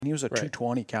He was a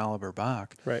 220 caliber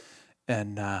buck. Right.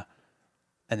 And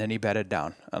then he bedded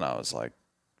down. And I was like,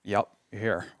 yep, you're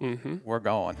here. Mm-hmm. We're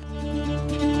going.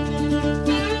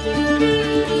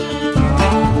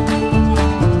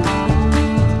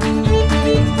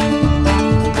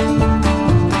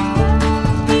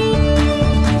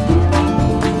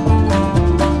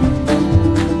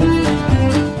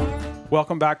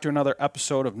 Welcome back to another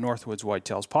episode of Northwoods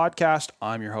Whitetails Podcast.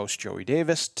 I'm your host, Joey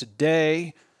Davis.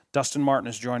 Today, Dustin Martin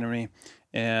is joining me,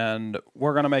 and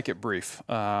we're going to make it brief.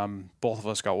 Both of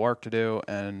us got work to do,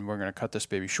 and we're going to cut this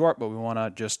baby short, but we want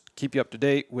to just keep you up to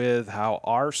date with how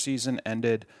our season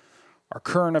ended, our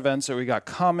current events that we got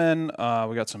coming.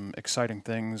 We got some exciting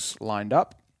things lined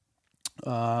up,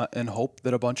 and hope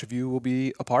that a bunch of you will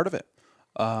be a part of it.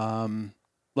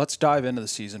 Let's dive into the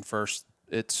season first.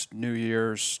 It's New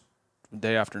Year's,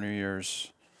 day after New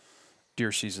Year's,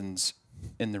 deer season's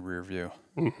in the rear view.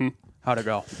 Mm-hmm. How'd it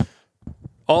go?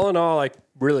 All in all, I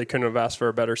really couldn't have asked for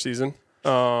a better season.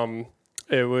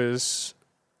 It was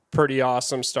pretty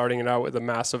awesome starting it out with a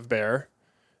massive bear,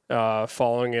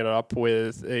 following it up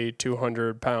with a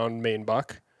 200-pound Maine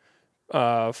buck,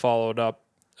 followed up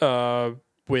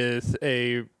with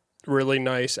a really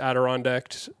nice Adirondack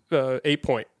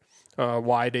 8-point,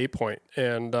 wide 8-point,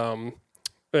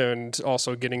 and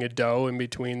also getting a doe in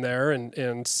between there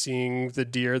and seeing the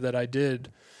deer that I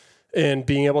did and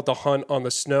being able to hunt on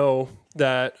the snow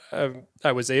that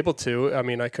I was able to. I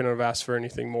mean, I couldn't have asked for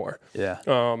anything more. Yeah.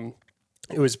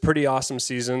 It was a pretty awesome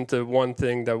season. The one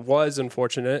thing that was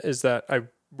unfortunate is that I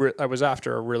was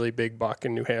after a really big buck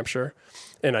in New Hampshire,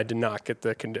 and I did not get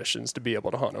the conditions to be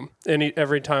able to hunt him. And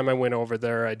every time I went over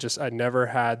there, I never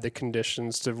had the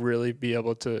conditions to really be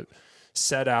able to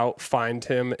set out, find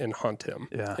him, and hunt him.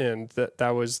 Yeah. And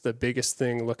that was the biggest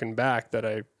thing looking back that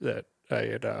I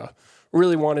had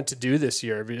really wanted to do this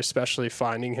year, especially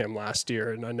finding him last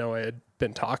year. And I know I had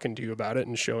been talking to you about it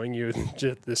and showing you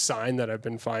the sign that I've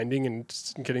been finding and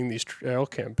getting these trail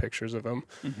cam pictures of him.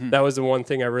 Mm-hmm. That was the one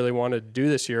thing I really wanted to do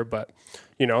this year, but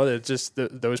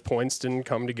those points didn't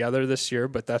come together this year,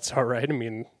 but that's all right. I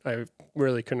mean, I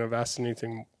really couldn't have asked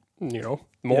anything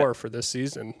more for this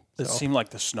season. It seemed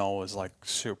like the snow was like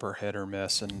super hit or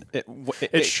miss, and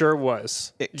it sure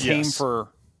was. It came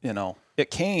it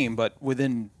came, but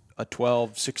within a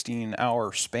 12, 16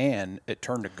 hour span, it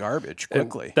turned to garbage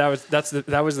quickly. And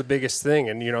that was the biggest thing.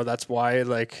 And, that's why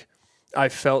I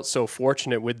felt so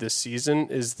fortunate with this season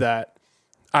is that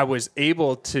I was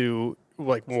able to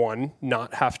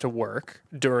not have to work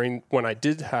during when I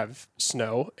did have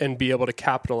snow and be able to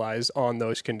capitalize on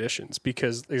those conditions,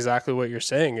 because exactly what you're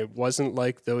saying, it wasn't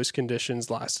like those conditions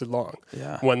lasted long.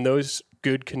 Yeah. When those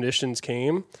good conditions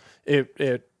came,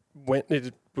 it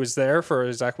was there for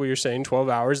exactly what you're saying, 12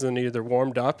 hours, and then either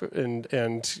warmed up and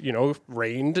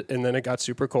rained, and then it got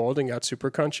super cold and got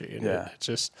super crunchy. And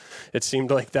it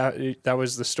seemed like that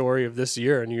was the story of this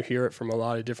year, and you hear it from a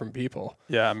lot of different people.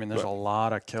 Yeah, I mean, there's a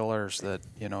lot of killers that,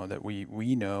 that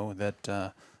we know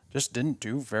that just didn't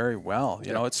do very well.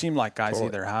 You know, it seemed like guys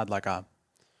either had like a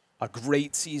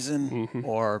great season mm-hmm.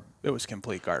 or it was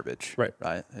complete garbage. Right.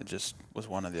 It just was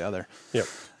one or the other. Yep.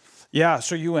 Yeah,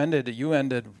 so you ended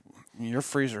your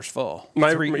freezer's full.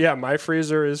 My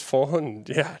freezer is full, and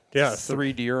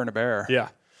 3 deer and a bear. Yeah.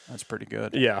 That's pretty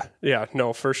good. Yeah,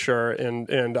 no, for sure.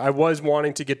 And I was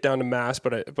wanting to get down to mass,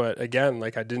 but again,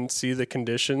 I didn't see the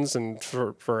conditions, and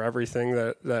for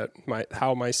everything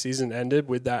how my season ended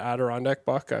with that Adirondack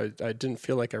buck, I didn't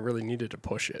feel like I really needed to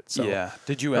push it. So yeah.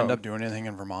 Did you end up doing anything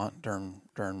in Vermont during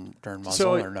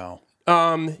muzzle or no?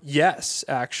 Yes,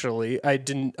 actually, I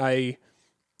didn't. I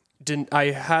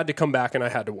had to come back and I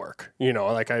had to work,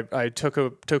 I took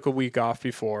a week off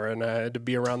before, and I had to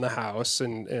be around the house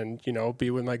and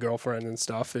be with my girlfriend and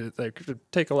stuff. It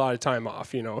take a lot of time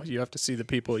off, you have to see the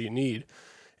people you need.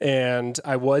 And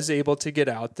I was able to get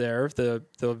out there the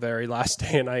very last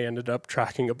day, and I ended up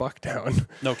tracking a buck down.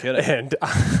 No kidding. And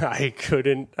I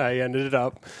ended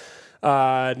up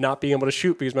not being able to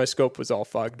shoot because my scope was all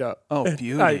fogged up. Oh,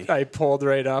 beauty. I pulled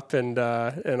right up and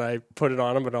I put it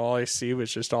on him, and all I see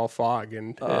was just all fog.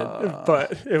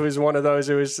 But it was one of those,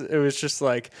 it was just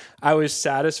like, I was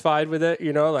satisfied with it,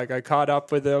 I caught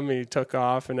up with him, he took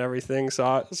off and everything,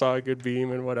 saw a good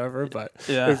beam and whatever, but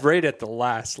it was right at the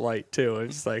last light too. It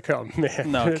was like, oh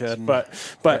man. No kidding. But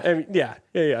I mean,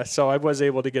 yeah. So I was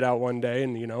able to get out one day,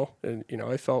 and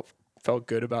I felt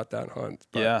good about that hunt.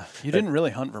 Yeah. You didn't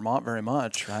really hunt Vermont very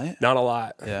much, right? Not a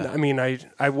lot. Yeah. I mean,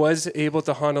 I was able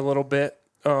to hunt a little bit.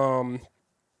 I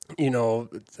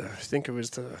think it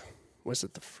was the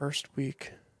first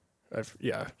week?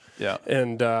 Yeah. Yeah.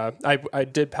 And I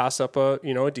did pass up a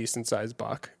decent sized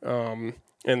buck.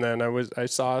 And then I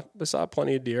saw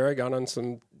plenty of deer. I got on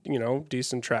some,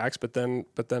 decent tracks, but then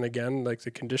again, like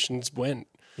the conditions went.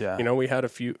 Yeah. We had a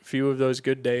few of those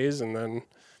good days,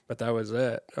 but that was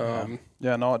it.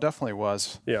 Yeah, no, it definitely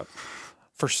was. Yeah.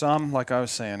 For some, like I was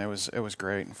saying, it was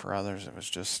great, and for others, it was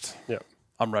just. Yeah.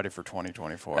 I'm ready for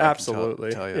 2024. Absolutely.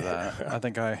 I can tell you that. I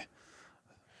think I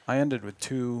ended with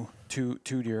two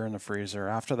deer in the freezer.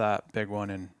 After that big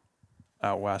one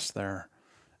out west there,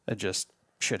 it just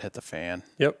shit hit the fan.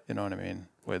 Yep. You know what I mean?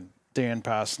 With Dan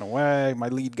passing away, my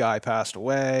lead guy passed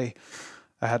away.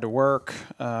 I had to work.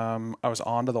 I was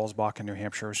on to those buck in New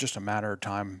Hampshire. It was just a matter of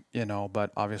time,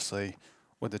 but obviously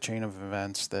with the chain of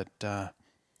events that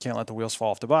can't let the wheels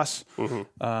fall off the bus.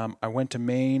 Mm-hmm. I went to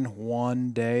Maine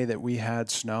one day that we had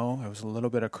snow. It was a little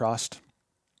bit of crust.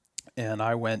 And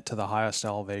I went to the highest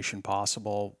elevation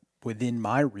possible within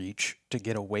my reach to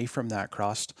get away from that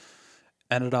crust.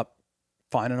 Ended up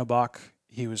finding a buck.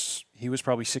 He was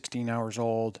probably 16 hours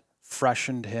old.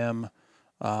 Freshened him.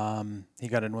 He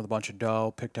got in with a bunch of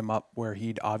doe, picked him up where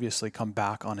he'd obviously come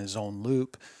back on his own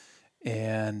loop,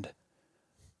 and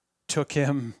took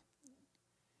him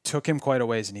quite a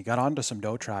ways. And he got onto some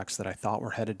doe tracks that I thought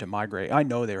were headed to migrate. I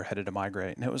know they were headed to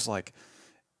migrate, and it was like,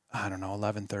 I don't know,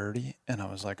 11:30, and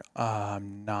I was like,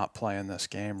 I'm not playing this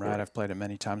game, right? I've played it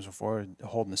many times before,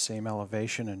 holding the same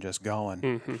elevation and just going.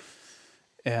 Mm-hmm.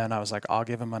 And I was like, I'll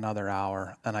give him another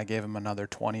hour. And I gave him another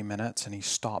 20 minutes, and he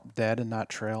stopped dead in that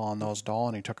trail on those doe,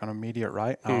 and he took an immediate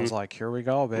right. And I was like, here we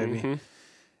go, baby. Mm-hmm.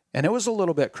 And it was a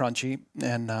little bit crunchy,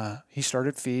 and he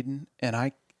started feeding, and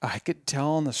I could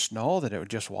tell in the snow that it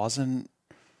just wasn't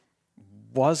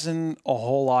a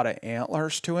whole lot of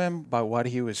antlers to him by what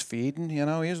he was feeding. He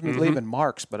was leaving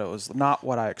marks, but it was not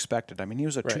what I expected. I mean, he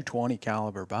was a 220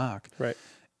 caliber buck. Right.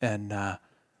 And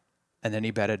then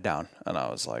he bedded down, and I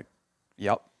was like,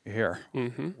 yep, you're here.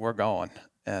 Mm-hmm. We're going.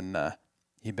 And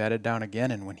he bedded down again.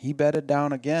 And when he bedded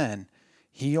down again,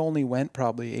 he only went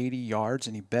probably 80 yards,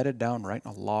 and he bedded down right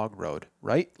in a log road,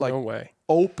 right? Like, no way.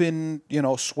 Open,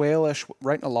 swalish,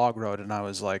 right in a log road. And I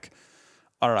was like,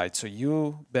 all right, so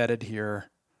you bedded here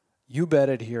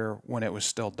when it was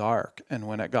still dark. And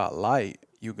when it got light,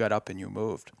 you got up and you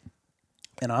moved.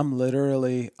 And I'm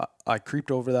literally, I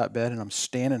creeped over that bed, and I'm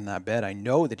standing in that bed. I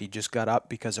know that he just got up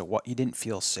because of what he didn't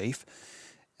feel safe.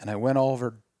 And I went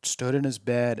over, stood in his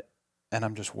bed, and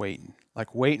I'm just waiting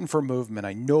for movement.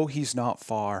 I know he's not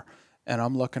far, and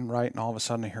I'm looking right, and all of a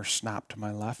sudden I hear snap to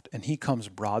my left, and he comes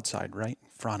broadside right in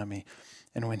front of me.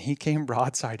 And when he came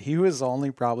broadside, he was only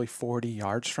probably 40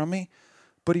 yards from me,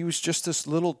 but he was just this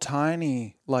little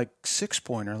tiny, like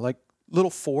 6-pointer, like little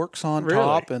forks on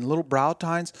top and little brow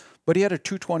tines, but he had a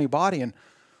 220 body, and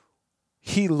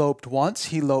he loped once,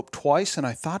 he loped twice, and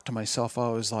I thought to myself, I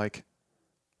was like,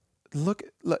 look,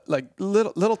 like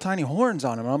little tiny horns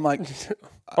on him. And I'm like,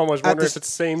 almost wonder if it's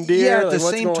the same deer. Yeah, at like, the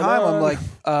same time, I'm like,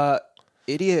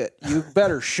 idiot, you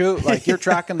better shoot. Like, you're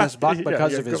tracking this buck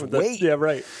because of his weight. Yeah,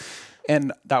 right.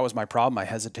 And that was my problem. I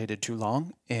hesitated too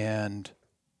long, and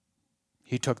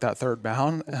he took that third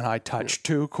bound, and I touched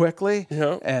too quickly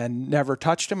and never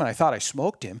touched him, and I thought I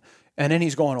smoked him. And then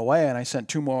he's going away, and I sent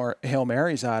 2 more Hail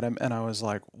Marys at him, and I was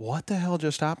like, what the hell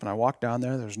just happened? I walked down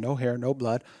there. There's no hair, no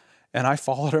blood. And I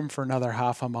followed him for another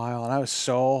half a mile, and I was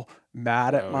so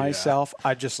mad at myself. Yeah.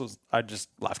 I just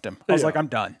left him. I was like, I'm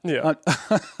done. Yeah.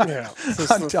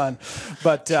 I'm done.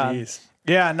 But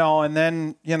yeah, no. And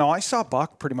then, I saw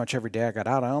buck pretty much every day I got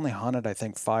out. I only hunted, I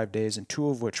think, 5 days, and 2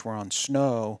 of which were on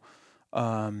snow.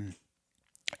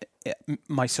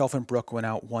 Myself and Brooke went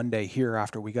out one day here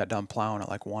after we got done plowing at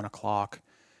like 1:00,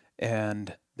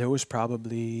 and there was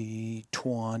probably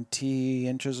 20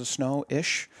 inches of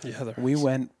snow-ish. Yeah, we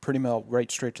went pretty much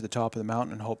right straight to the top of the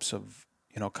mountain in hopes of,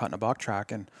 cutting a buck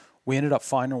track, and we ended up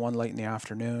finding one late in the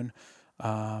afternoon.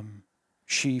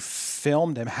 She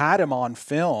filmed him, had him on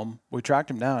film. We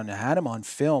tracked him down and had him on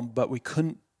film, but we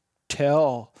couldn't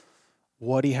tell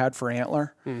what he had for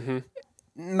antler. Mm-hmm.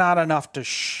 Not enough to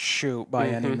shoot by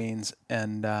any means.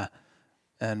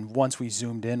 And once we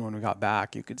zoomed in, when we got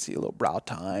back, you could see a little brow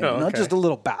tine, not just a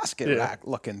little basket rack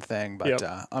looking thing, but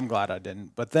I'm glad I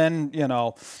didn't. But then,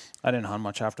 I didn't hunt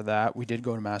much after that. We did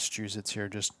go to Massachusetts here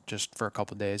just for a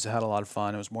couple of days. I had a lot of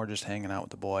fun. It was more just hanging out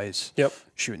with the boys,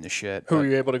 shooting the shit. Who were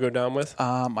you able to go down with?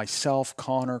 Myself,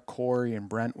 Connor, Corey, and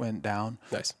Brent went down.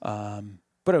 Nice.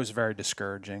 But it was very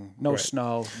discouraging. No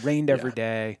snow, rained every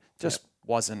day. Just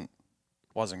wasn't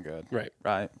good.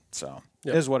 Right. So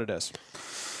it is what it is.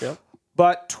 Yep.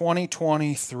 But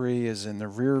 2023 is in the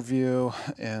rear view,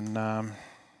 and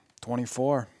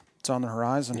 24. It's on the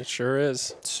horizon. It sure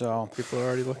is. So People are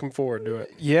already looking forward to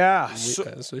it. yeah,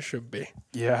 As they should be.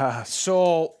 yeah.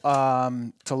 So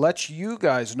to let you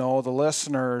guys know, the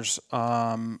listeners,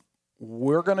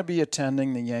 we're going to be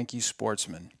attending the Yankee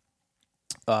Sportsman.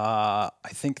 I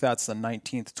think that's the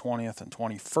 19th, 20th, and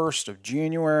 21st of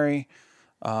January.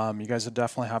 You guys will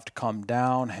definitely have to come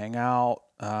down, hang out,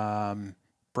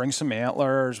 bring some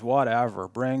antlers, whatever.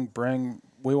 Bring.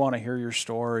 We want to hear your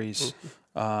stories.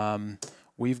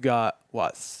 We've got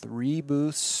 3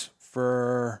 booths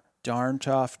for Darn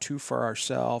Tough, 2 for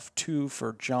ourselves, 2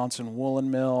 for Johnson Woolen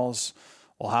Mills.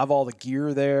 We'll have all the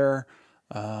gear there.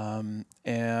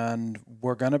 And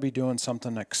we're going to be doing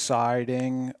something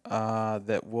exciting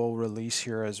that we'll release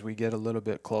here as we get a little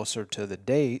bit closer to the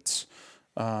dates.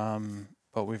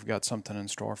 But we've got something in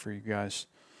store for you guys.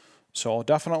 So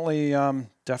definitely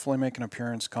make an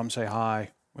appearance. Come say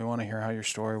hi. We want to hear how your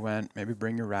story went. Maybe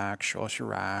bring your racks. Show us your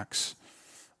racks.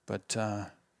 But,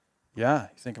 yeah,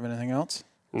 you think of anything else?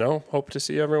 No, hope to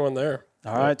see everyone there.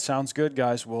 All right, sounds good,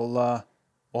 guys. We'll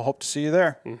hope to see you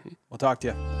there. We'll talk to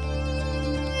you.